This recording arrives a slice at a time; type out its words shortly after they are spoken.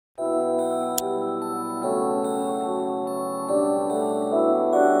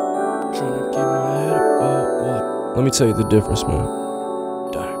Let me tell you the difference, man.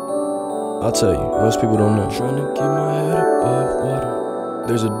 I'll tell you, most people don't know. Trying to keep my head above water.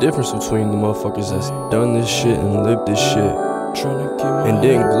 There's a difference between the motherfuckers that's done this shit and lived this shit and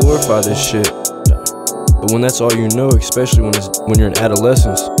didn't glorify this shit. But when that's all you know, especially when you're in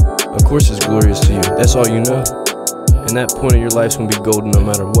adolescence, of course it's glorious to you. That's all you know. And that point of your life's gonna be golden no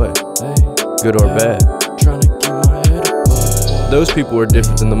matter what, good or bad. Those people are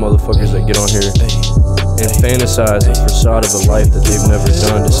different than the motherfuckers that get on here and fantasize a facade of a life that they've never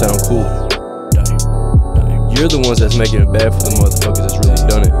done to sound cool. You're the ones that's making it bad for the motherfuckers that's really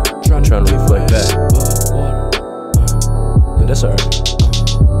done it, trying to reflect back. Yeah, that's alright.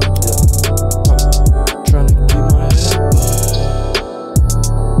 Trying to keep my head above.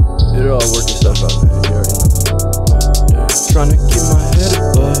 It'll all work itself out, man. You already know. Trying to keep my head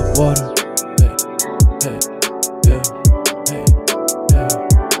above water.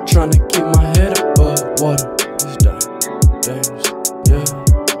 Trying to keep my head above water.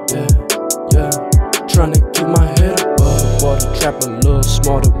 Trying to keep my head above water. Trap a little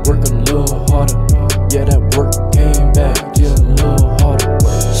smarter, work a little harder. Yeah, that work came back, yeah, a little harder.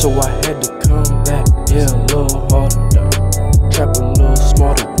 So I had to come back, yeah, a little harder. Trap a little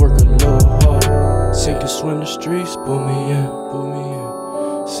smarter, work a little harder. Sink and swim the streets, pull me in, pull me in.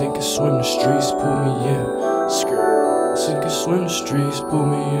 Sink and swim the streets, pull me in. Skirt. Sink and swim the streets, pull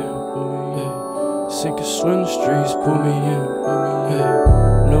me in, pull me in. Sink and swim the streets, pull me in, pull me in.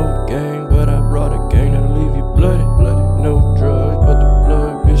 No gang, but I brought a gang to leave you bloody. No drugs, but the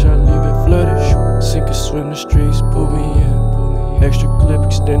blood, bitch, I leave it flooded. Sink and swim the streets, pull me in, pull me in. Extra clip,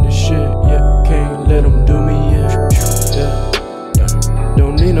 extended shit, yeah, can't let them do me, yeah.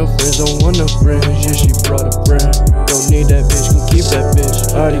 Don't need no friends, don't want no friends, yeah, she brought a friend. Don't need that bitch, can keep that bitch.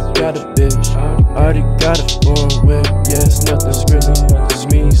 Already got a bitch, already got a phone with. Yeah, it's nothing, really nothing,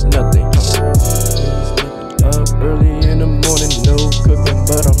 means nothing. Up early in the morning, no cooking,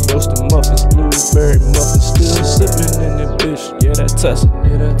 but I'm roasting muffins, blueberry muffins, still sipping in the bitch. Yeah, that tussin',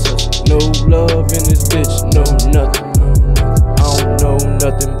 no love in this bitch, no nothing. I don't know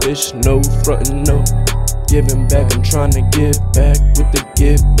nothing, bitch, no frontin', no giving back. I'm trying to get back with the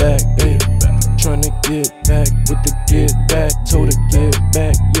get back, ayy. Trying to get back with the get back, told her get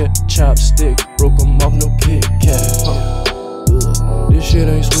back, yeah. Chopstick, broke 'em off, no Kit Kat. This shit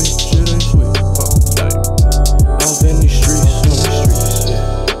ain't sweet, Off in these streets, yeah.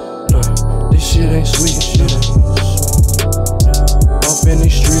 Nah, this shit ain't sweet, Off in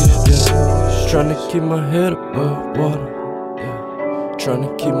these streets, yeah. Trying to keep my head above water, yeah. Trying to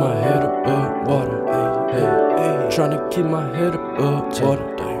keep my head above water, hey. Trying to keep my head above water,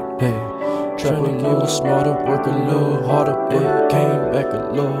 hey. Trying to get a little smarter, work a little harder, but came back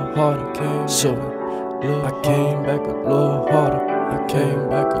a little harder. So I came back a little harder. I came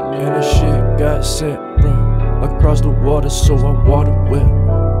back a little, and the shit got sent from across the water, so I water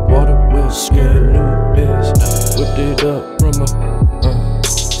well, scared new biz. Whipped it up from a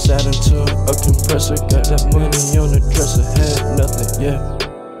sat into a compressor, got that money on the dresser, had nothing, yeah.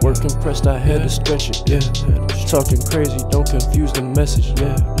 Work compressed, I had to stretch it, yeah. Talking crazy, don't confuse the message,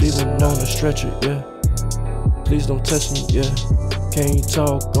 yeah. Leaving on a stretcher, yeah. Please don't test me, yeah. Can't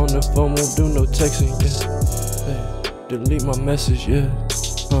talk on the phone, won't do no texting, yeah. Hey, delete my message, yeah.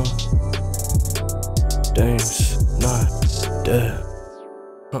 Dames not dead.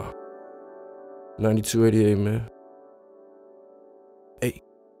 9288, man.